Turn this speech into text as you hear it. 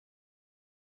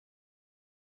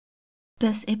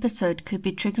This episode could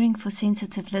be triggering for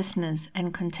sensitive listeners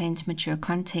and contains mature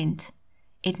content.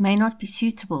 It may not be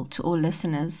suitable to all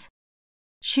listeners.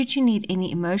 Should you need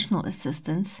any emotional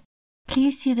assistance,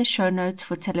 please see the show notes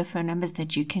for telephone numbers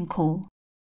that you can call.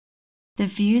 The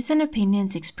views and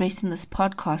opinions expressed in this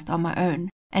podcast are my own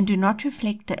and do not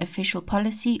reflect the official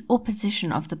policy or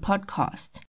position of the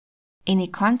podcast. Any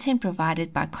content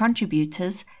provided by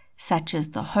contributors, such as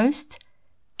the host,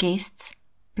 guests,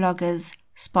 bloggers,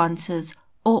 sponsors,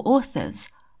 or authors,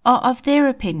 are of their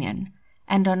opinion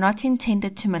and are not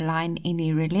intended to malign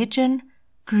any religion,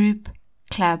 group,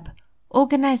 club,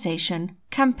 organization,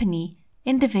 company,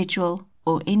 individual,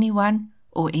 or anyone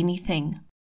or anything.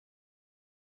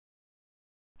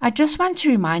 I just want to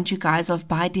remind you guys of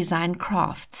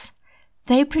bydesigncraftssa.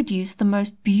 They produce the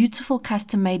most beautiful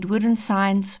custom-made wooden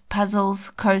signs, puzzles,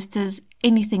 coasters,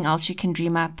 anything else you can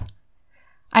dream up.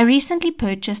 I recently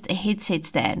purchased a headset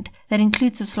stand that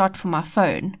includes a slot for my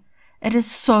phone. It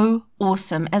is so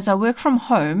awesome. As I work from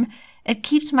home, it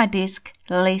keeps my desk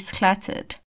less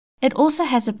cluttered. It also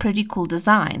has a pretty cool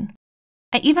design.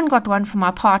 I even got one for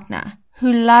my partner,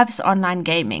 who loves online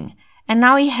gaming, and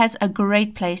now he has a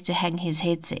great place to hang his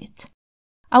headset.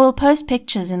 I will post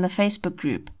pictures in the Facebook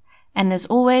group, and as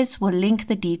always, will link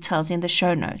the details in the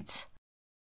show notes.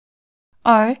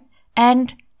 Oh,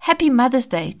 and Happy Mother's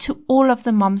Day to all of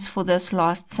the moms for this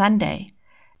last Sunday.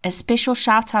 A special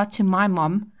shout out to my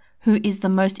mom, who is the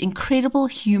most incredible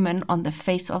human on the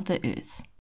face of the earth.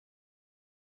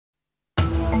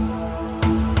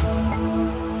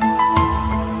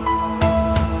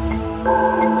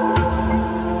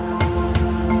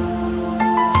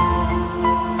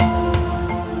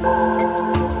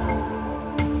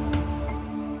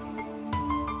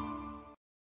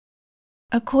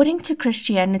 According to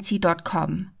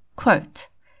Christianity.com, quote,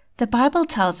 "The Bible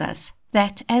tells us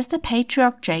that as the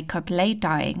patriarch Jacob lay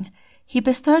dying, he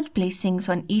bestowed blessings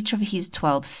on each of his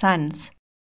 12 sons.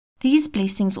 These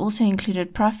blessings also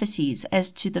included prophecies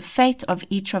as to the fate of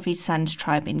each of his sons'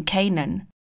 tribe in Canaan.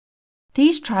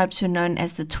 These tribes were known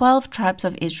as the 12 tribes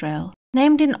of Israel,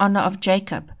 named in honor of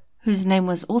Jacob, whose name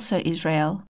was also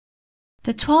Israel.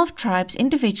 The 12 tribes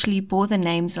individually bore the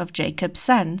names of Jacob's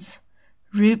sons: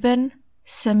 Reuben,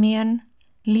 Simeon,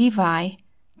 Levi,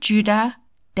 Judah,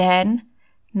 Dan,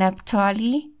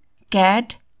 Naphtali,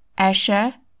 Gad,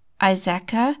 Asher,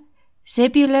 Issachar,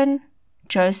 Zebulun,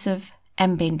 Joseph,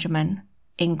 and Benjamin."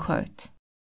 End quote.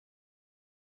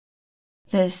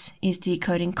 This is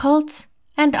Decoding Cults,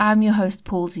 and I'm your host,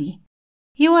 Palsy.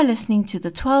 You are listening to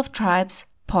the 12 Tribes,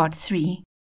 Part 3.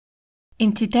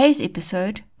 In today's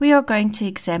episode, we are going to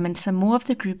examine some more of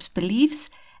the group's beliefs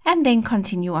and then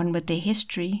continue on with their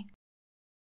history.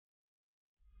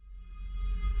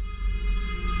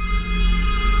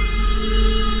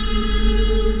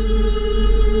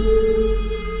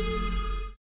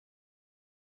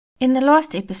 In the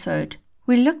last episode,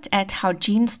 we looked at how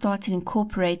Gene started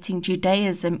incorporating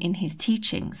Judaism in his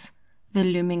teachings, the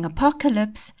looming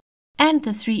apocalypse, and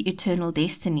the 3 eternal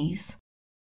destinies.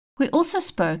 We also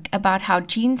spoke about how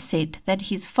Gene said that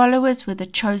his followers were the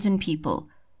chosen people,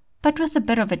 but with a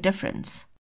bit of a difference.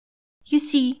 You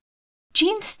see,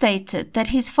 Gene stated that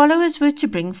his followers were to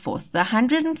bring forth the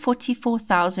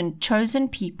 144,000 chosen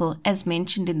people as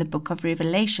mentioned in the book of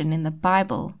Revelation in the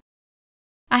Bible.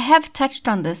 I have touched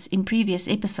on this in previous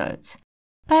episodes,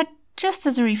 but just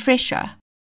as a refresher,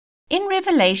 in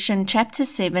Revelation chapter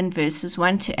 7 verses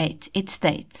 1 to 8, it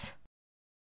states,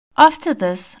 "After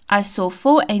this I saw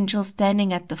 4 angels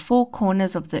standing at the 4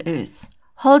 corners of the earth,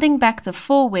 holding back the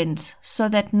 4 winds so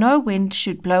that no wind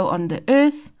should blow on the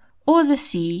earth or the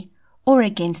sea or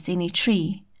against any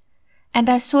tree. And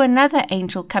I saw another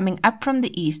angel coming up from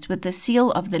the east with the seal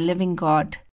of the living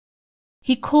God.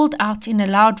 He called out in a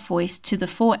loud voice to the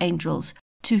 4 angels,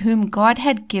 to whom God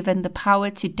had given the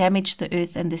power to damage the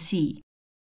earth and the sea.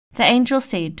 The angel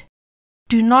said,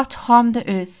 'Do not harm the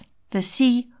earth, the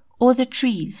sea, or the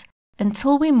trees,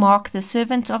 until we mark the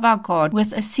servants of our God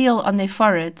with a seal on their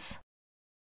foreheads.'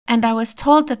 And I was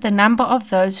told that the number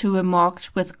of those who were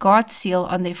marked with God's seal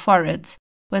on their foreheads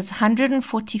was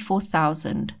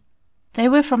 144,000. They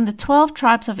were from the 12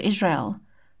 tribes of Israel,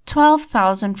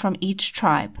 12,000 from each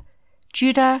tribe: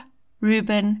 Judah,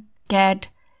 Reuben, Gad,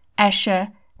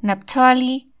 Asher,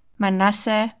 Naphtali,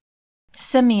 Manasseh,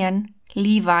 Simeon,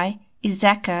 Levi,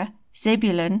 Issachar,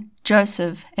 Zebulun,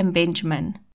 Joseph, and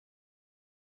Benjamin."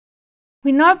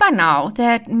 We know by now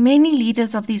that many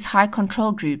leaders of these high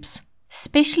control groups,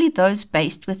 especially those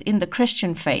based within the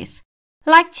Christian faith,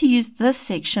 like to use this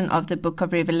section of the book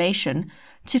of Revelation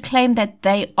to claim that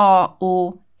they are,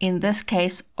 or in this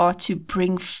case, are to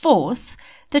bring forth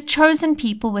the chosen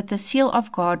people with the seal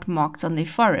of God marked on their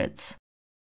foreheads.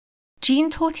 Gene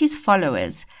taught his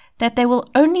followers that they will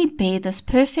only bear this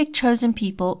perfect chosen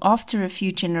people after a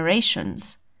few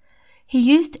generations. He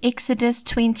used Exodus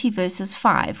 20 verses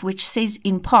 5, which says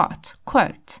in part,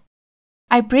 quote,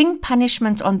 "I bring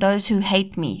punishment on those who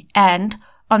hate me and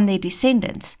on their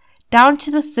descendants, down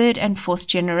to the 3rd and 4th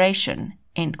generation,"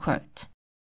 end quote.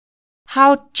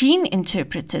 How Gene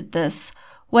interpreted this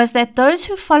was that those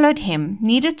who followed him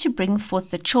needed to bring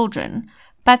forth the children,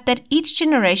 but that each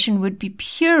generation would be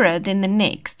purer than the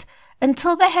next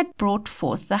until they had brought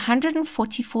forth the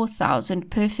 144,000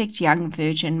 perfect young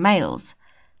virgin males.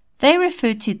 They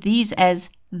referred to these as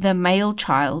the male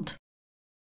child.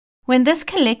 When this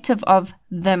collective of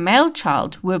the male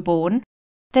child were born,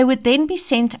 they would then be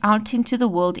sent out into the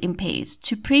world in pairs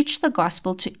to preach the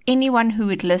gospel to anyone who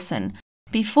would listen,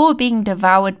 before being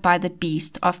devoured by the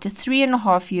beast after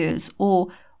 3.5 years or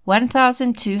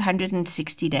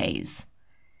 1,260 days.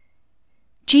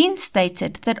 Gene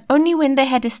stated that only when they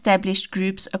had established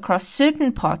groups across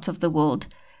certain parts of the world,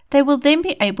 they will then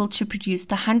be able to produce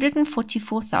the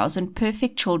 144,000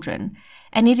 perfect children,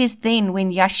 and it is then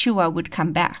when Yeshua would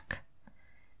come back.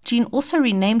 Gene also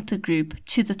renamed the group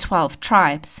to the 12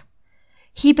 tribes.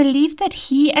 He believed that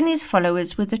he and his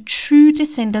followers were the true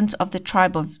descendants of the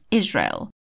tribe of Israel,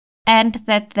 and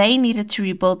that they needed to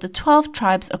rebuild the 12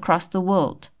 tribes across the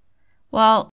world.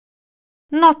 Well,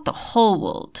 not the whole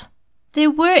world. There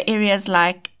were areas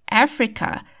like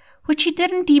Africa, which he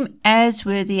didn't deem as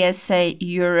worthy as, say,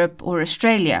 Europe or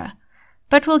Australia,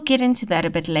 but we'll get into that a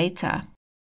bit later.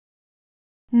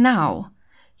 Now,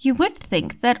 you would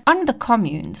think that on the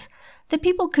communes, the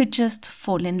people could just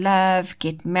fall in love,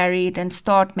 get married, and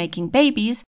start making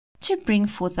babies to bring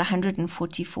forth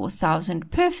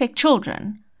 144,000 perfect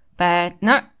children. But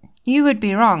no, you would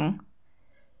be wrong.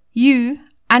 You,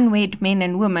 unwed men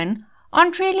and women,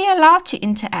 aren't really allowed to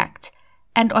interact,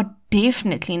 and are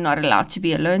definitely not allowed to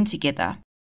be alone together.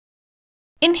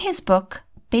 In his book,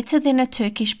 Better Than a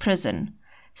Turkish Prison,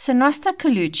 Sanasta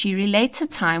Colucci relates a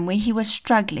time where he was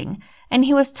struggling and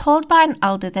he was told by an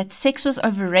elder that sex was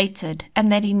overrated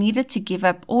and that he needed to give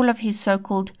up all of his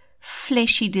so-called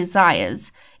fleshy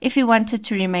desires if he wanted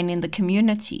to remain in the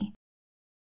community.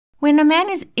 When a man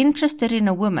is interested in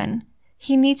a woman,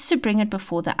 he needs to bring it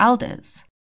before the elders.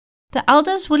 The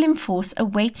elders will enforce a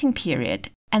waiting period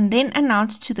and then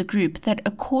announce to the group that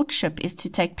a courtship is to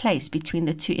take place between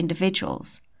the two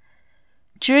individuals.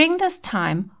 During this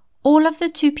time, all of the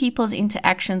two people's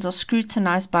interactions are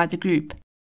scrutinized by the group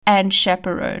and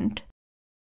chaperoned.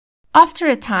 After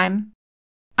a time,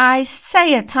 I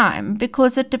say a time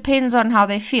because it depends on how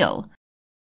they feel,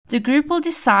 the group will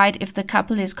decide if the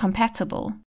couple is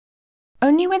compatible.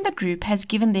 Only when the group has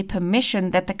given their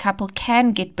permission that the couple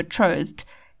can get betrothed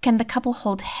can the couple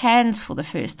hold hands for the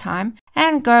first time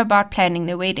and go about planning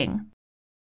their wedding.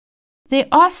 There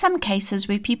are some cases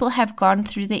where people have gone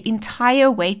through the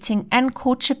entire waiting and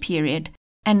courtship period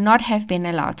and not have been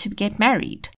allowed to get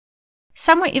married.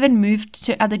 Some were even moved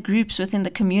to other groups within the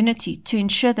community to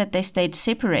ensure that they stayed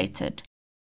separated.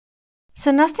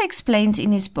 Sanasta explains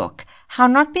in his book how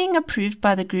not being approved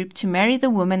by the group to marry the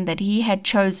woman that he had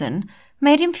chosen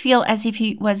made him feel as if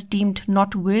he was deemed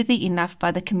not worthy enough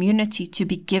by the community to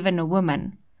be given a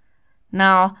woman.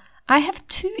 Now, I have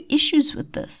two issues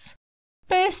with this.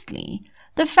 Firstly,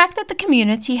 the fact that the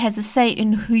community has a say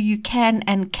in who you can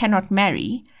and cannot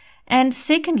marry, and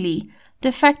secondly,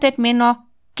 the fact that men are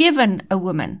given a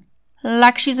woman,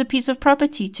 like she's a piece of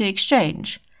property to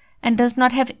exchange, and does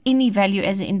not have any value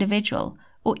as an individual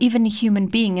or even a human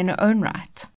being in her own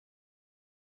right.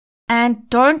 And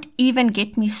don't even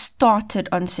get me started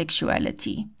on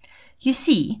sexuality. You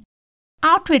see,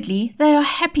 outwardly, they are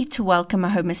happy to welcome a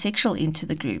homosexual into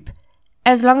the group,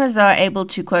 as long as they are able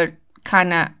to, quote,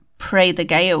 kinda pray the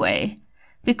gay away,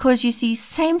 because you see,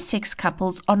 same-sex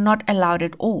couples are not allowed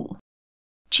at all.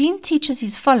 Gene teaches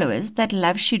his followers that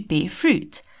love should bear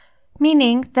fruit,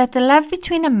 meaning that the love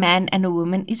between a man and a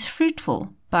woman is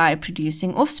fruitful by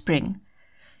producing offspring.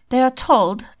 They are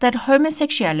told that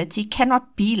homosexuality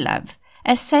cannot be love,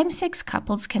 as same-sex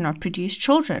couples cannot produce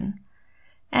children.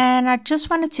 And I just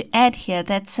wanted to add here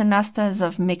that Sanasta is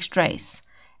of mixed race,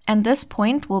 and this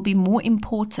point will be more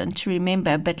important to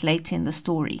remember a bit later in the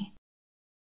story.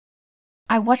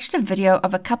 I watched a video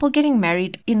of a couple getting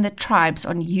married in the tribes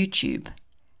on YouTube,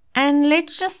 and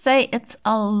let's just say it's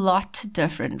a lot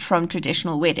different from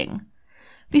traditional wedding.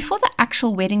 Before the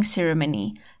actual wedding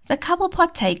ceremony, the couple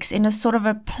partakes in a sort of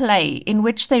a play in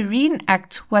which they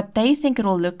reenact what they think it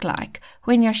will look like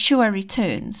when Yeshua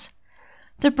returns.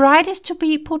 The bride is to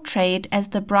be portrayed as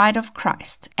the bride of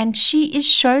Christ, and she is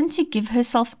shown to give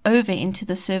herself over into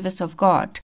the service of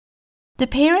God. The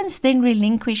parents then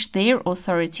relinquish their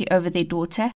authority over their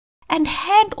daughter and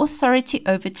hand authority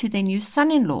over to their new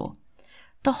son-in-law.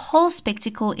 The whole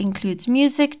spectacle includes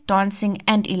music, dancing,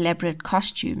 and elaborate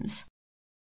costumes.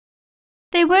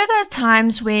 There were those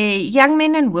times where young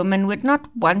men and women would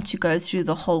not want to go through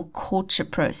the whole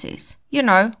courtship process.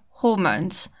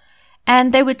 Hormones.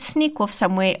 And they would sneak off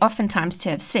somewhere, oftentimes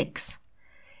to have sex.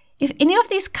 If any of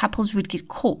these couples would get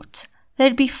caught,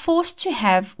 they'd be forced to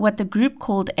have what the group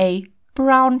called a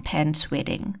brown pants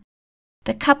wedding.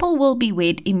 The couple will be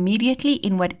wed immediately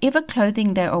in whatever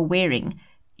clothing they are wearing,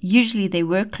 usually their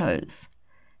work clothes.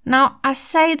 Now, I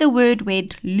say the word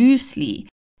wed loosely,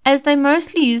 as they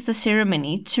mostly use the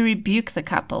ceremony to rebuke the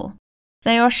couple.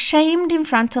 They are shamed in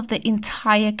front of the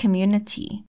entire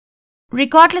community.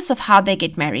 Regardless of how they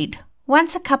get married,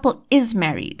 once a couple is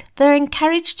married, they're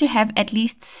encouraged to have at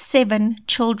least 7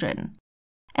 children.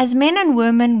 As men and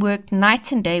women work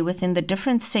night and day within the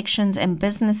different sections and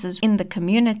businesses in the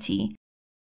community,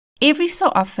 every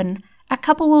so often a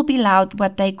couple will be allowed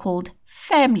what they called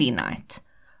family night.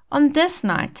 On this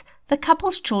night, the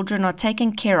couple's children are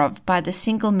taken care of by the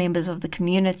single members of the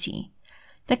community.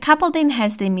 The couple then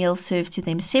has their meals served to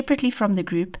them separately from the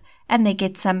group, and they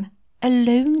get some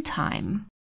alone time.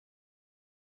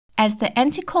 As the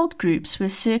anti-cult groups were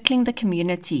circling the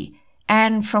community,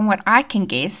 and from what I can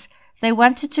guess, they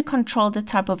wanted to control the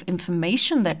type of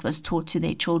information that was taught to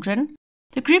their children,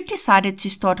 the group decided to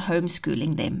start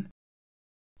homeschooling them.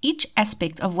 Each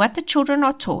aspect of what the children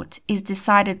are taught is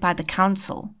decided by the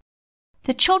council.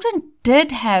 The children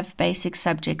did have basic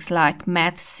subjects like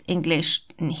maths, English,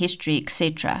 and history,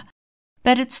 etc.,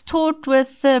 but it's taught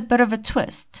with a bit of a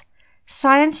twist.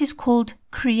 Science is called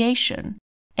creation,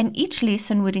 and each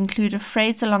lesson would include a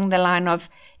phrase along the line of,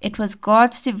 "It was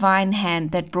God's divine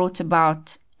hand that brought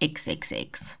about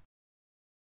XXX."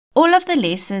 All of the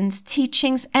lessons,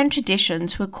 teachings, and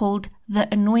traditions were called the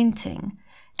anointing,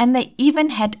 and they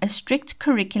even had a strict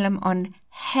curriculum on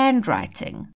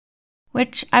handwriting,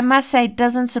 which I must say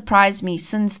doesn't surprise me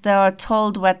since they are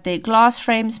told what their glass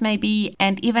frames may be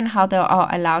and even how they are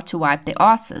allowed to wipe their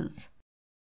asses.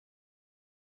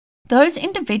 Those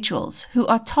individuals who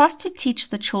are tasked to teach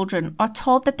the children are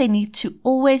told that they need to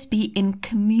always be in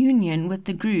communion with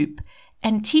the group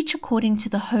and teach according to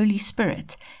the Holy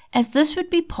Spirit, as this would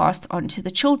be passed on to the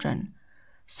children.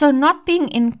 So not being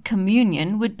in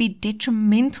communion would be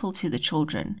detrimental to the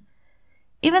children.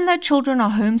 Even though children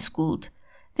are homeschooled,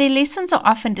 their lessons are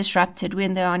often disrupted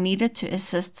when they are needed to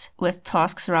assist with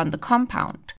tasks around the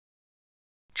compound.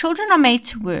 Children are made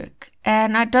to work,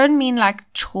 and I don't mean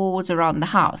like chores around the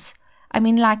house. I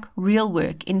mean like real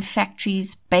work in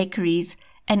factories, bakeries,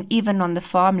 and even on the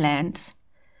farmlands.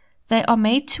 They are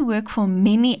made to work for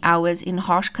many hours in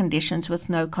harsh conditions with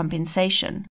no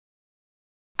compensation.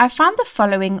 I found the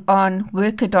following on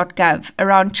worker.gov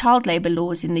around child labor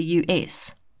laws in the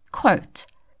US. Quote,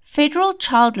 "Federal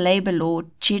child labor law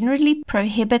generally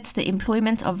prohibits the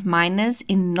employment of minors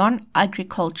in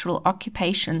non-agricultural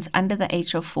occupations under the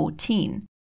age of 14,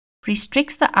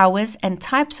 restricts the hours and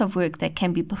types of work that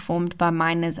can be performed by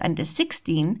minors under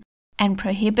 16, and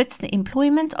prohibits the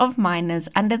employment of minors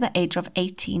under the age of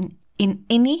 18 in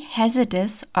any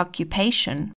hazardous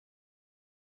occupation."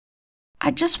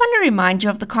 I just want to remind you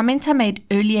of the comment I made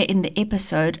earlier in the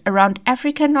episode around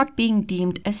Africa not being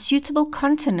deemed a suitable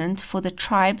continent for the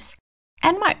tribes,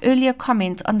 and my earlier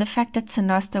comment on the fact that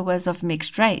Sinasta was of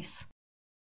mixed race.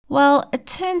 Well, it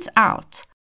turns out,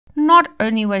 not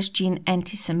only was Gene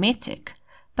anti-Semitic,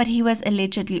 but he was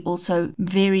allegedly also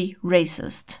very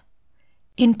racist.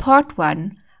 In part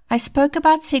 1, I spoke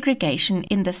about segregation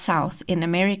in the South in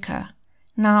America.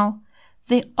 Now,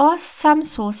 there are some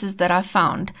sources that I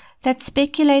found that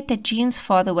speculate that Gene's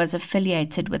father was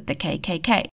affiliated with the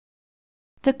KKK.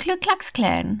 The Ku Klux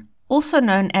Klan, also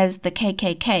known as the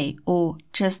KKK or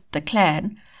just the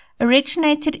Klan,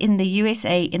 originated in the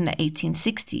USA in the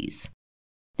 1860s.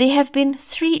 There have been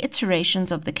 3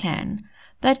 iterations of the Klan,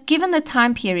 but given the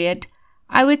time period,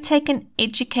 I would take an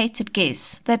educated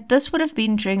guess that this would have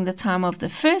been during the time of the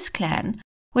first Klan,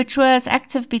 which was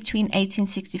active between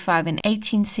 1865 and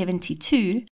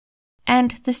 1872,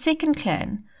 and the second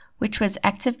Klan, which was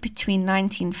active between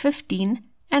 1915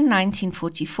 and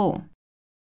 1944.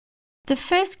 The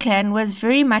first Klan was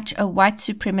very much a white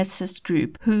supremacist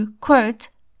group who, quote,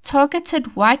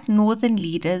 targeted white northern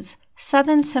leaders,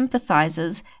 southern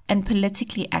sympathizers, and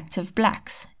politically active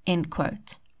blacks, end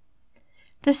quote.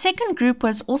 The second group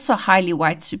was also highly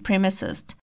white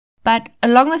supremacist, but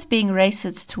along with being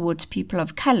racist towards people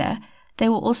of color, They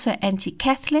were also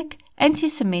anti-Catholic,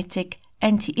 anti-Semitic,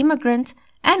 anti-immigrant,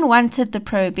 and wanted the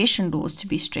prohibition laws to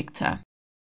be stricter.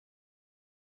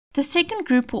 The second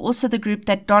group were also the group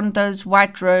that donned those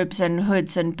white robes and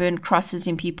hoods and burned crosses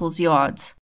in people's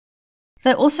yards.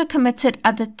 They also committed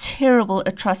other terrible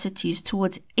atrocities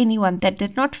towards anyone that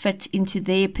did not fit into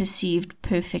their perceived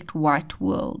perfect white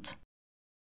world.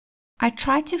 I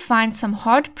tried to find some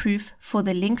hard proof for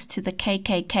the links to the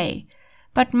KKK,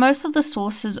 but most of the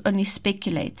sources only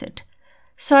speculated.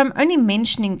 So I'm only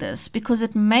mentioning this because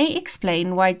it may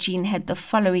explain why Jean had the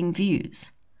following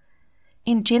views.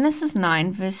 In Genesis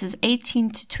 9 verses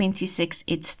 18 to 26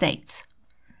 it states,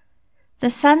 "The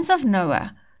sons of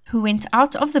Noah who went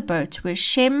out of the boat were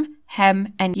Shem,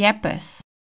 Ham, and Japheth.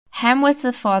 Ham was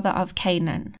the father of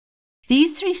Canaan.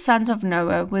 These three sons of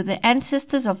Noah were the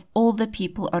ancestors of all the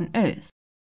people on earth.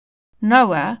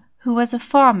 Noah, who was a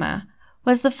farmer,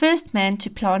 was the first man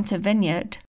to plant a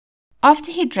vineyard.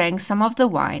 After he drank some of the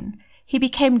wine, he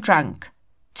became drunk,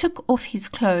 took off his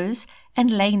clothes, and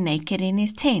lay naked in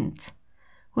his tent.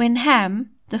 When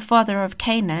Ham, the father of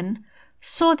Canaan,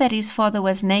 saw that his father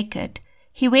was naked,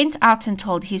 he went out and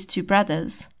told his two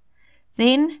brothers.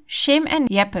 Then Shem and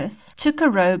Japheth took a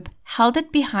robe, held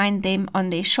it behind them on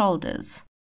their shoulders.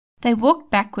 They walked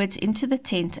backwards into the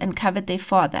tent and covered their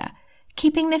father,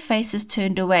 keeping their faces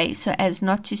turned away so as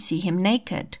not to see him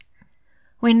naked.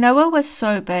 When Noah was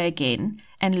sober again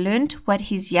and learned what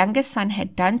his youngest son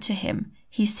had done to him,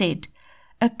 he said,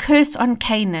 'A curse on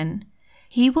Canaan!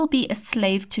 He will be a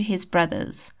slave to his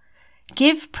brothers.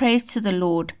 Give praise to the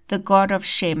Lord, the God of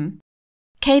Shem.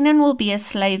 Canaan will be a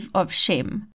slave of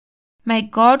Shem. May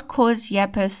God cause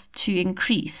Japheth to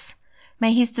increase.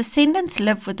 May his descendants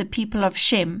live with the people of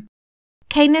Shem.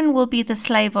 Canaan will be the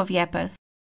slave of Japheth.'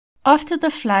 After the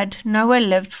flood, Noah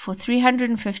lived for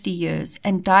 350 years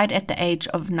and died at the age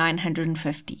of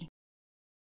 950.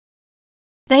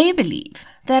 They believe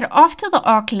that after the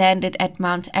ark landed at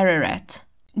Mount Ararat,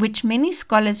 which many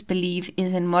scholars believe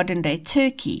is in modern-day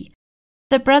Turkey,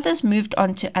 the brothers moved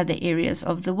on to other areas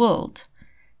of the world.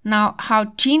 Now,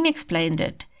 how Jean explained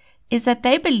it is that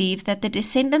they believe that the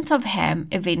descendants of Ham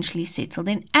eventually settled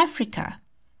in Africa.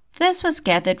 This was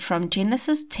gathered from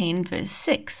Genesis 10 verse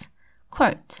 6.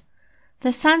 Quote,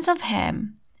 "The sons of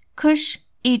Ham, Cush,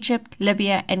 Egypt,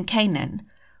 Libya, and Canaan,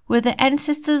 were the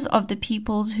ancestors of the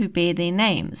peoples who bear their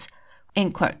names,"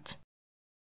 end quote.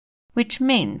 Which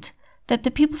meant that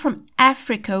the people from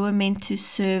Africa were meant to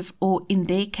serve, or in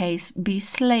their case, be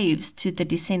slaves to the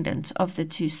descendants of the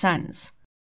two sons.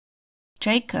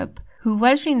 Jacob, who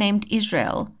was renamed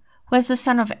Israel, was the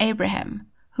son of Abraham,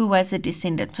 who was a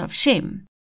descendant of Shem.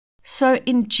 So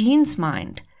in Jean's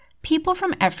mind, people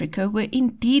from Africa were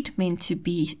indeed meant to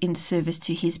be in service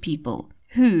to his people,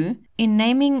 who, in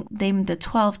naming them the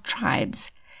 12 tribes,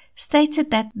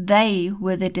 stated that they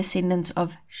were the descendants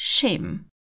of Shem.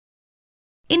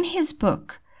 In his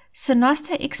book,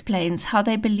 Sanasta explains how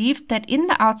they believed that in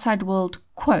the outside world,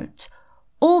 quote,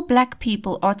 "all black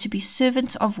people are to be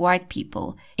servants of white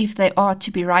people if they are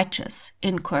to be righteous,"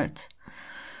 end quote.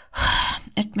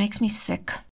 It makes me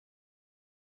sick.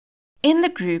 In the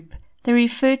group, they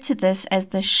refer to this as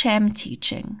the sham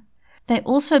teaching. They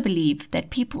also believe that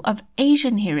people of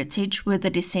Asian heritage were the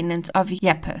descendants of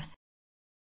Japheth.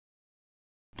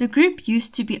 The group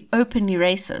used to be openly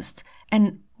racist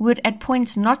and would at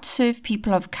points not serve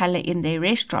people of color in their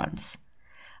restaurants.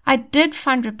 I did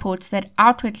find reports that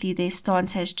outwardly their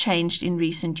stance has changed in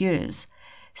recent years,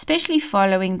 especially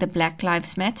following the Black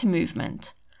Lives Matter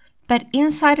movement. But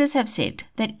insiders have said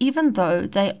that even though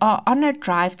they are on a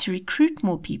drive to recruit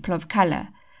more people of color,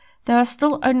 they are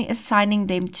still only assigning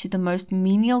them to the most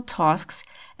menial tasks,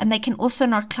 and they can also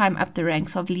not climb up the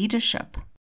ranks of leadership.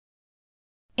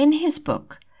 In his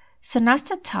book,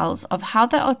 Sanasta tells of how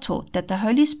they are taught that the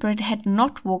Holy Spirit had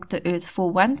not walked the earth for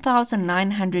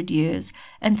 1,900 years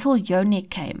until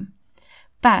Yonik came,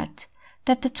 but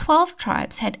that the 12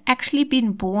 tribes had actually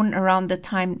been born around the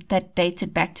time that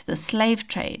dated back to the slave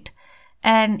trade,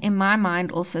 and in my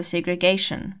mind also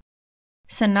segregation.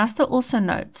 Sanasta also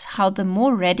notes how the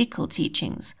more radical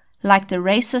teachings, like the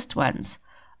racist ones,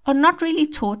 are not really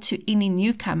taught to any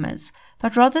newcomers,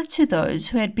 but rather to those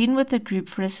who had been with the group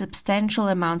for a substantial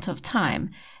amount of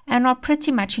time and are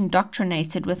pretty much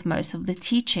indoctrinated with most of the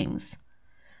teachings.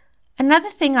 Another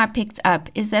thing I picked up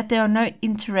is that there are no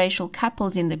interracial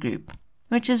couples in the group,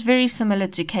 which is very similar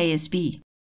to KSB.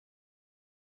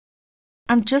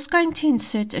 I'm just going to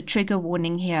insert a trigger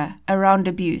warning here around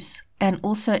abuse, and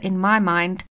also in my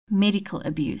mind, medical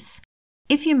abuse.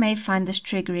 If you may find this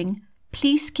triggering,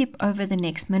 please skip over the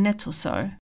next minute or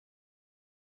so.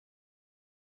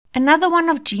 Another one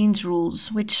of Jean's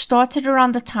rules, which started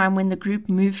around the time when the group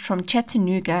moved from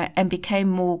Chattanooga and became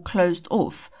more closed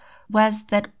off, was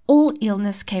that all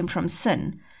illness came from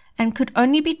sin and could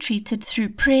only be treated through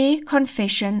prayer,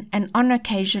 confession, and on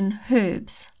occasion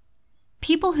herbs.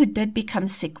 People who did become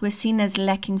sick were seen as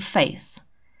lacking faith.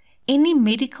 Any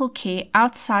medical care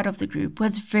outside of the group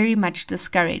was very much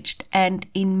discouraged and,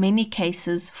 in many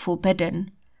cases,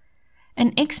 forbidden.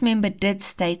 An ex-member did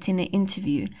state in an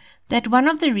interview that one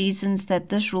of the reasons that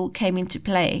this rule came into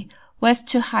play was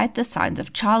to hide the signs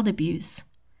of child abuse.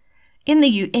 In the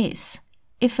US,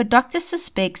 if a doctor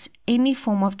suspects any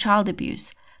form of child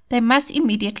abuse, they must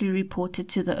immediately report it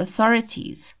to the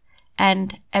authorities,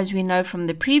 and, as we know from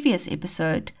the previous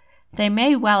episode, they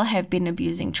may well have been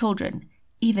abusing children,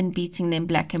 even beating them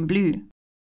black and blue.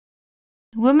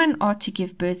 Women are to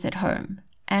give birth at home,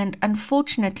 and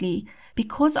unfortunately,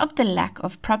 because of the lack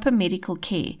of proper medical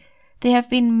care, there have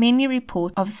been many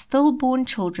reports of stillborn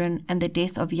children and the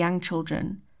death of young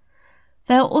children.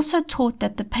 They are also taught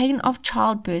that the pain of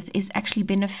childbirth is actually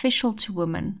beneficial to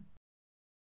women.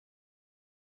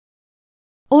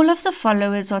 All of the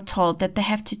followers are told that they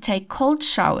have to take cold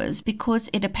showers because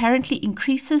it apparently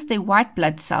increases their white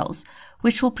blood cells,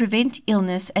 which will prevent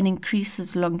illness and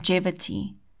increases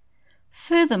longevity.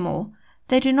 Furthermore,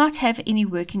 they do not have any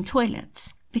working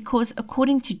toilets because,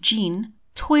 according to Jean,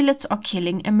 toilets are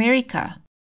killing America.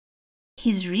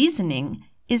 His reasoning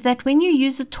is that when you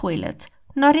use a toilet,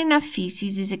 not enough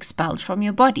feces is expelled from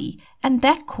your body, and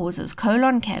that causes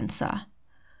colon cancer.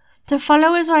 The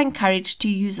followers are encouraged to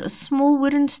use a small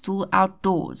wooden stool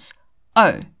outdoors.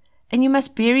 Oh, and you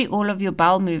must bury all of your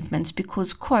bowel movements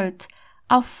because, quote,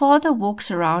 our Father walks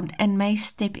around and may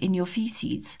step in your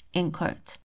feces, end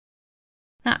quote.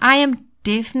 Now, I am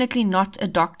definitely not a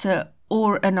doctor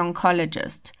or an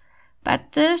oncologist,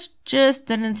 but this just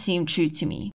didn't seem true to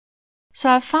me.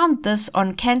 So I found this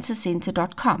on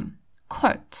cancercenter.com.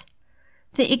 Quote,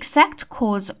 the exact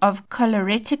cause of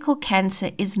colorectal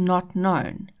cancer is not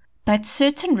known, but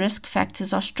certain risk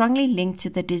factors are strongly linked to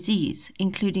the disease,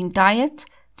 including diet,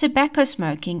 tobacco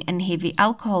smoking, and heavy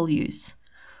alcohol use.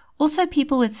 Also,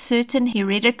 people with certain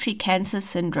hereditary cancer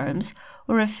syndromes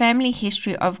or a family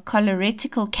history of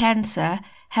colorectal cancer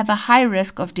have a high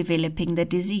risk of developing the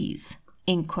disease.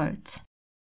 End quote.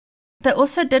 They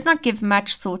also did not give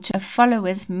much thought to a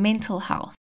follower's mental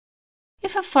health.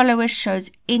 If a follower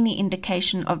shows any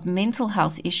indication of mental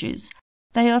health issues,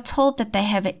 they are told that they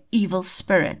have an evil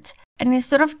spirit, and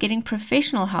instead of getting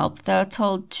professional help, they are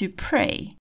told to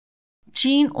pray.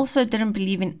 Jean also didn't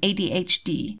believe in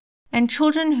ADHD, and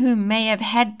children who may have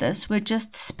had this were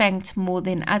just spanked more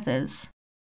than others.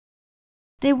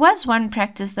 There was one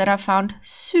practice that I found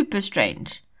super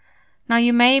strange. Now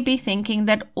you may be thinking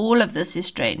that all of this is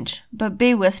strange, but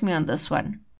bear with me on this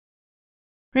one.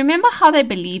 Remember how they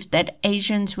believed that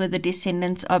Asians were the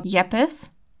descendants of Japheth?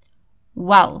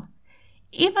 Well,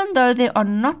 even though there are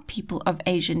not people of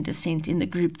Asian descent in the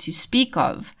group to speak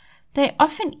of, they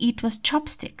often eat with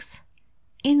chopsticks.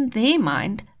 In their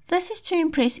mind, this is to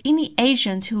impress any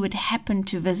Asians who would happen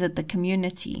to visit the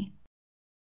community.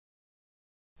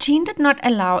 Jean did not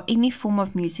allow any form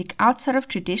of music outside of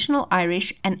traditional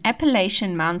Irish and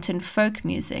Appalachian mountain folk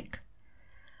music.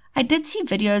 I did see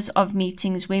videos of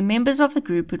meetings where members of the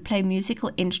group would play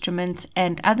musical instruments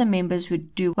and other members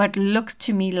would do what looked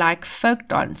to me like folk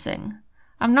dancing.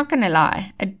 I'm not going to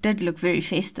lie, it did look very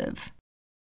festive.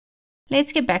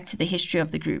 Let's get back to the history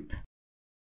of the group.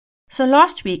 So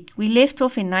last week, we left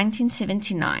off in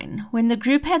 1979, when the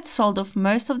group had sold off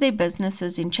most of their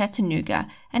businesses in Chattanooga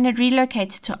and had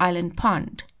relocated to Island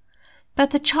Pond.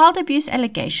 But the child abuse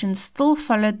allegations still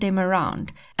followed them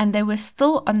around, and they were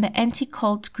still on the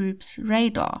anti-cult group's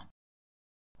radar.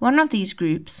 One of these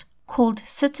groups, called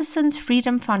Citizens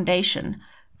Freedom Foundation,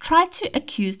 tried to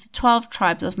accuse the 12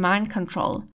 tribes of mind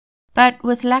control, but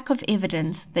with lack of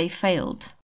evidence, they failed.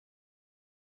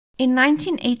 In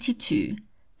 1982,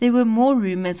 there were more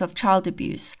rumors of child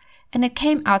abuse, and it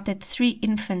came out that 3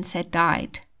 infants had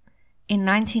died. In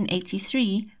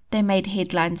 1983, they made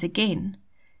headlines again.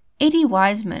 Eddie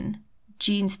Wiseman,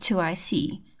 Jean's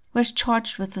 2IC, was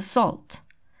charged with assault.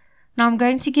 Now I'm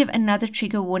going to give another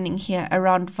trigger warning here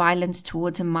around violence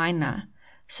towards a minor,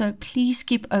 so please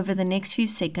skip over the next few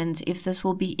seconds if this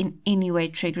will be in any way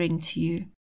triggering to you.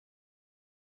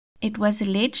 It was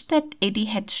alleged that Eddie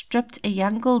had stripped a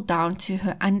young girl down to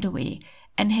her underwear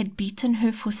and had beaten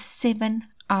her for 7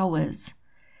 hours.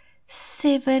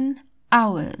 7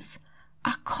 hours.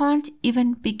 I can't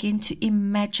even begin to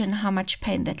imagine how much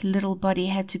pain that little body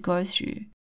had to go through.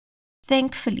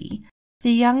 Thankfully,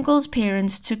 the young girl's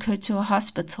parents took her to a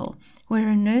hospital where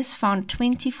a nurse found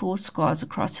 24 scars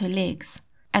across her legs,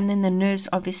 and then the nurse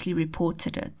obviously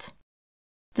reported it.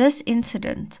 This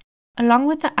incident, along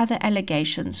with the other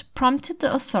allegations, prompted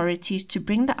the authorities to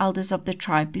bring the elders of the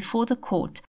tribe before the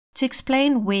court to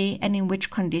explain where and in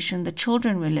which condition the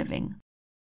children were living.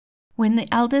 When the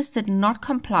elders did not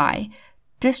comply,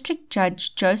 District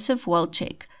Judge Joseph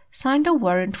Wolchek signed a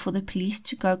warrant for the police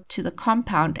to go to the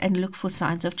compound and look for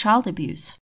signs of child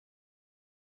abuse.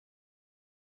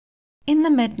 In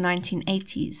the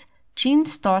mid-1980s, Jean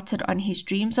started on his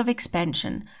dreams of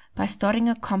expansion by starting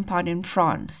a compound in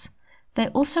France. They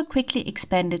also quickly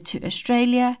expanded to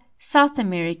Australia, South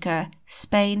America,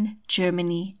 Spain,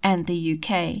 Germany, and the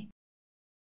UK.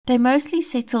 They mostly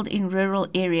settled in rural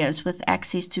areas with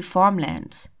access to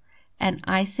farmlands, and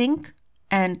I think,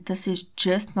 and this is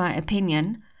just my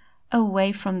opinion,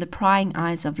 away from the prying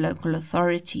eyes of local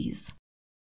authorities.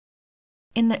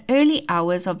 In the early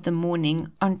hours of the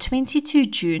morning on 22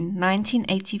 June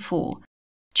 1984,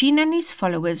 Jean and his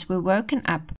followers were woken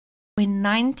up when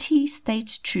 90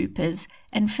 state troopers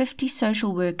and 50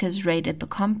 social workers raided the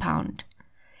compound.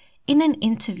 In an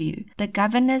interview, the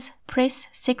governor's press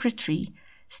secretary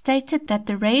stated that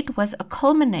the raid was a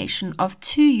culmination of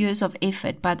 2 years of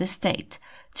effort by the state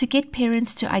to get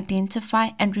parents to identify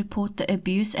and report the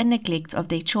abuse and neglect of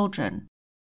their children.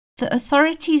 The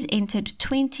authorities entered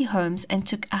 20 homes and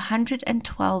took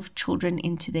 112 children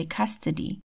into their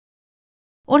custody.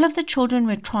 All of the children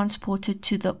were transported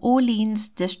to the Orleans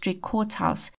District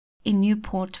Courthouse in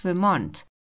Newport, Vermont,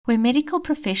 where medical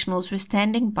professionals were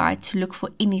standing by to look for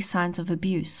any signs of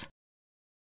abuse.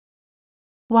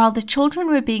 While the children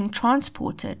were being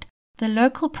transported, the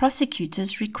local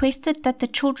prosecutors requested that the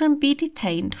children be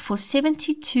detained for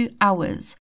 72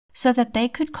 hours so that they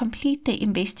could complete their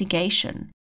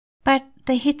investigation, but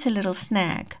they hit a little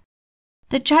snag.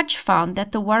 The judge found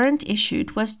that the warrant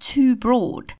issued was too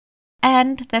broad,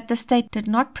 and that the state did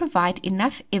not provide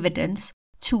enough evidence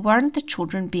to warrant the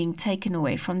children being taken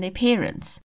away from their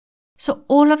parents. So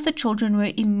all of the children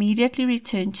were immediately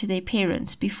returned to their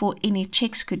parents before any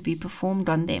checks could be performed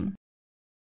on them.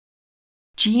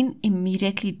 Jean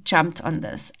immediately jumped on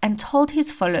this and told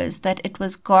his followers that it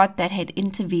was God that had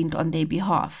intervened on their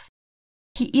behalf.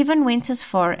 He even went as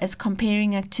far as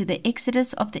comparing it to the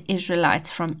exodus of the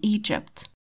Israelites from Egypt.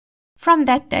 From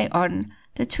that day on,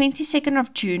 the 22nd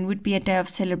of June would be a day of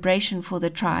celebration for the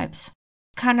tribes,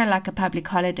 kind of like a public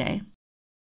holiday.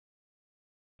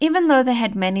 Even though they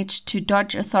had managed to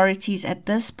dodge authorities at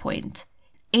this point,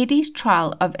 Eddie's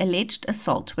trial of alleged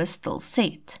assault was still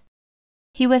set.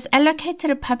 He was allocated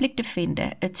a public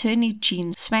defender, attorney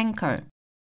Jean Swanko.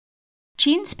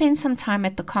 Jean spent some time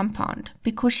at the compound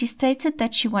because she stated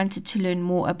that she wanted to learn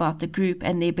more about the group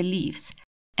and their beliefs,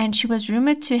 and she was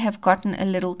rumored to have gotten a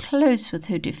little close with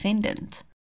her defendant.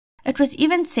 It was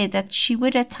even said that she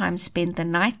would at times spend the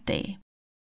night there.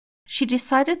 She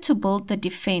decided to build the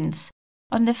defense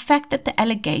on the fact that the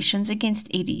allegations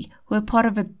against Eddie were part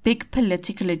of a big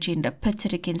political agenda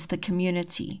pitted against the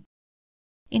community.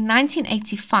 In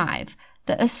 1985,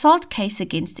 the assault case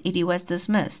against Eddie was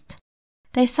dismissed.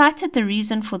 They cited the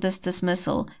reason for this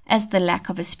dismissal as the lack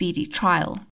of a speedy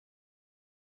trial.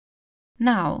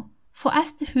 Now, for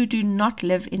us who do not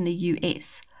live in the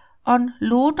US, on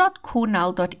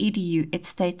law.cornell.edu it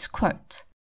states, quote,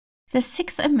 "The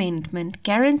Sixth Amendment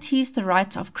guarantees the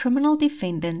rights of criminal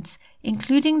defendants,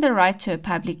 including the right to a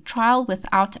public trial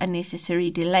without unnecessary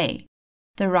delay,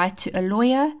 the right to a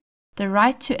lawyer, the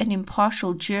right to an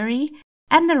impartial jury,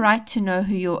 and the right to know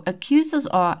who your accusers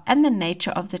are and the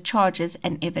nature of the charges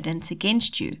and evidence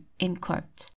against you," end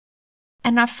quote.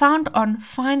 And I found on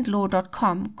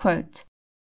findlaw.com, quote,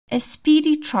 "A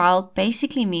speedy trial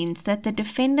basically means that the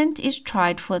defendant is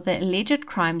tried for the alleged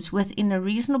crimes within a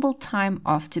reasonable time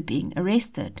after being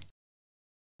arrested."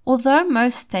 Although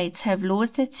most states have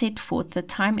laws that set forth the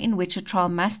time in which a trial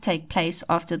must take place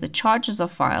after the charges are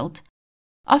filed,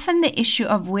 often the issue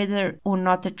of whether or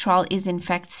not the trial is in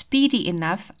fact speedy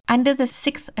enough under the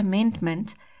Sixth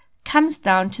Amendment comes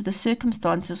down to the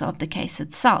circumstances of the case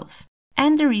itself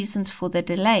and the reasons for the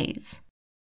delays.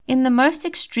 In the most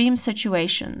extreme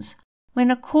situations, when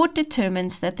a court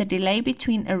determines that the delay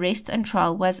between arrest and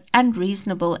trial was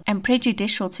unreasonable and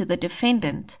prejudicial to the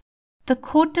defendant, the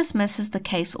court dismisses the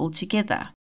case altogether.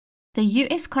 The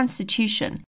US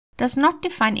Constitution does not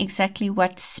define exactly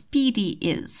what speedy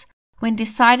is when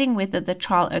deciding whether the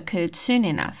trial occurred soon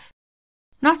enough.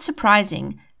 Not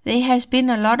surprising, there has been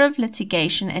a lot of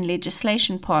litigation and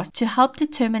legislation passed to help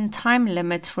determine time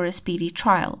limits for a speedy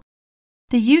trial.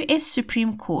 The U.S.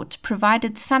 Supreme Court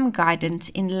provided some guidance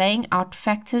in laying out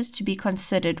factors to be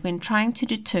considered when trying to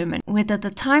determine whether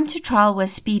the time to trial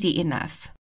was speedy enough.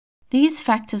 These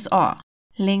factors are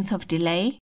length of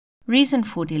delay, reason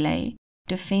for delay,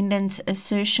 defendant's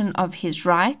assertion of his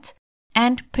right,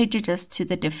 and prejudice to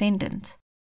the defendant.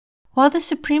 While the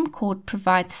Supreme Court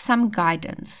provides some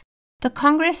guidance, the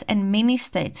Congress and many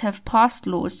states have passed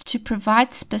laws to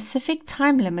provide specific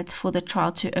time limits for the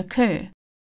trial to occur.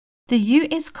 The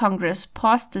U.S. Congress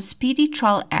passed the Speedy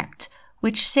Trial Act,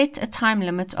 which set a time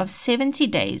limit of 70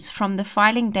 days from the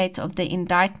filing date of the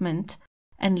indictment,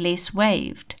 unless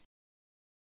waived.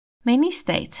 Many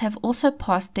states have also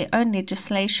passed their own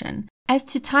legislation as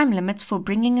to time limits for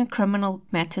bringing a criminal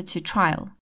matter to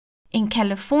trial. In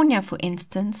California, for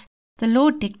instance, the law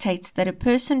dictates that a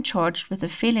person charged with a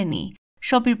felony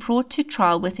shall be brought to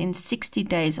trial within 60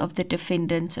 days of the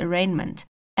defendant's arraignment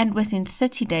and within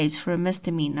 30 days for a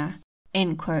misdemeanor."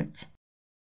 End quote.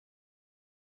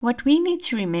 What we need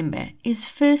to remember is,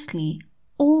 firstly,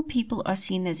 all people are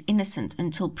seen as innocent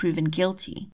until proven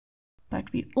guilty.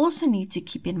 But we also need to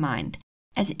keep in mind,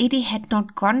 as Eddie had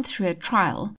not gone through a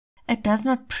trial, it does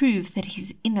not prove that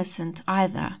he's innocent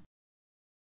either.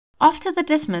 After the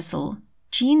dismissal,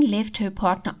 Jean left her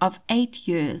partner of 8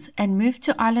 years and moved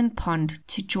to Island Pond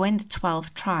to join the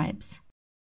 12 tribes.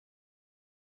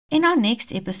 In our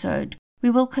next episode, we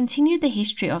will continue the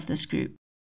history of this group.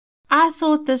 I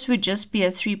thought this would just be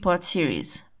a 3-part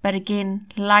series, but again,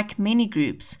 like many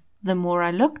groups, the more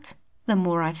I looked, the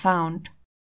more I found.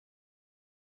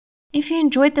 If you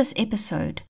enjoyed this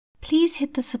episode, please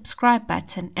hit the subscribe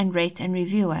button and rate and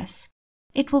review us.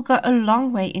 It will go a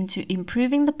long way into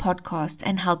improving the podcast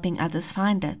and helping others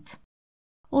find it.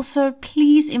 Also,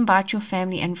 please invite your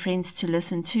family and friends to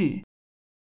listen too.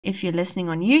 If you're listening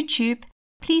on YouTube,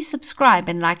 please subscribe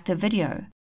and like the video.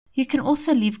 You can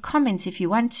also leave comments if you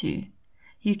want to.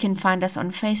 You can find us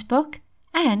on Facebook,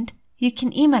 and you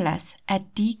can email us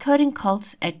at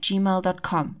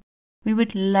decodingcults@gmail.com. We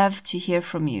would love to hear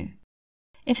from you.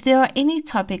 If there are any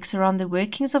topics around the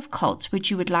workings of cults which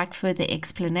you would like further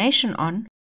explanation on,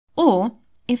 or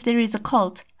if there is a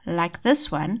cult like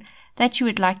this one that you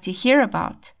would like to hear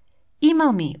about,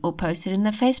 email me or post it in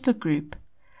the Facebook group.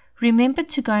 Remember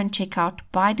to go and check out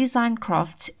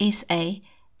bydesigncraftssa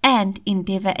and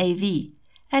EndeavourAV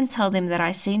and tell them that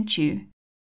I sent you.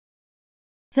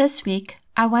 This week,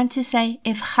 I want to say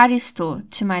Evcharisto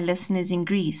to my listeners in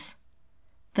Greece.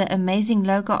 The amazing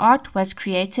logo art was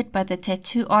created by the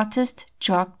tattoo artist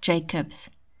Jock Jacobs.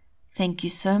 Thank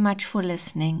you so much for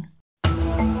listening.